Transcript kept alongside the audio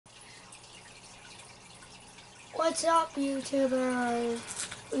What's up, YouTuber?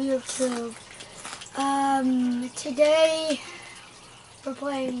 YouTube. Today we're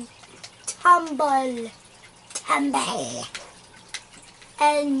playing Tumble.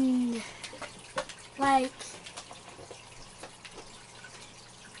 And, like,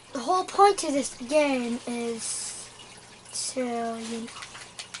 the whole point of this game is to, you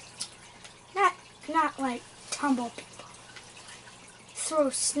know, not like tumble people. Throw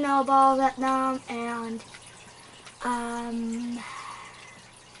snowballs at them and,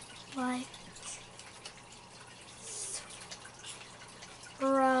 like,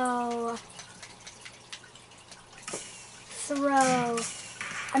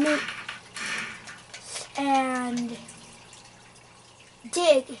 and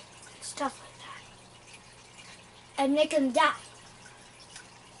dig, stuff like that, and make them die.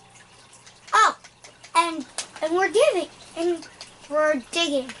 Oh, and we're digging,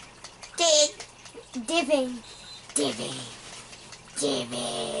 diving.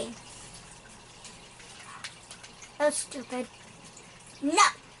 That's stupid. No.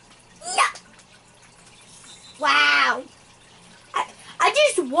 Wow. I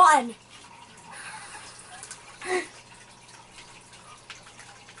just won.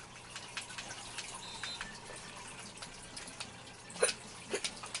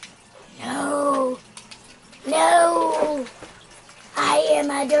 No.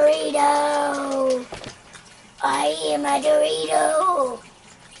 I am a Dorito.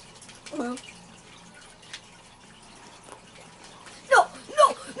 Well.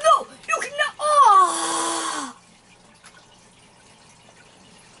 No, you cannot. Oh.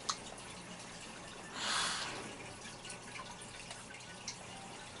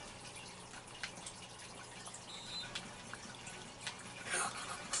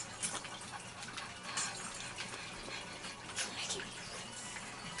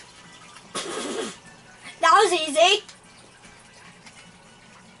 That was easy.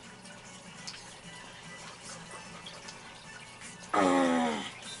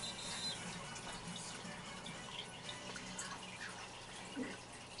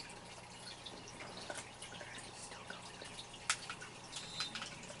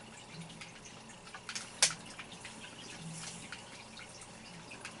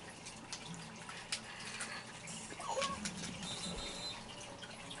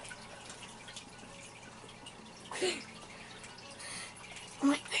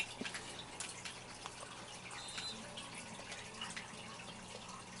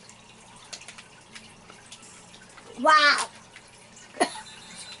 Wow.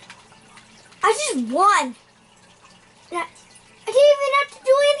 I just won. I didn't even have to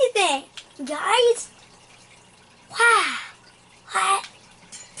do anything. Guys. Wow. What?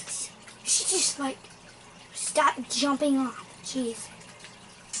 She just like stop jumping off. Jeez.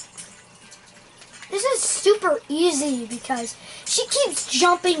 This is super easy because she keeps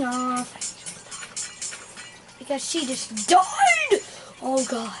jumping off. Because she just died. Oh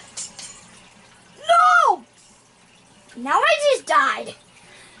God. No! Now I just died.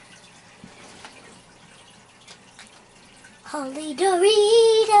 Holy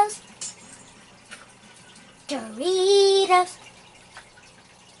Doritos.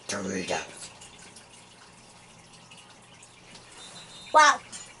 Wow.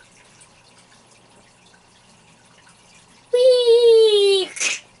 Whee!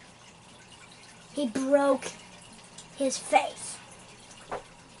 He broke his face.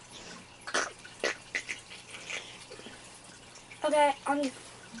 Okay, I'm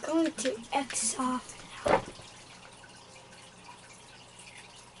going to X off now.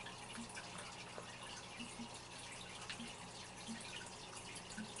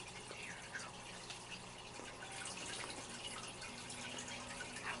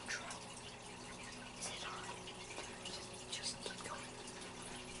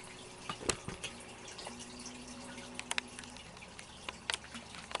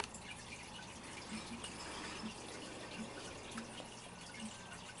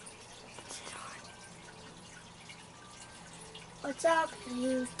 What's up,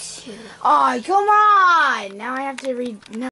 YouTube? Oh, come on! Now I have to read.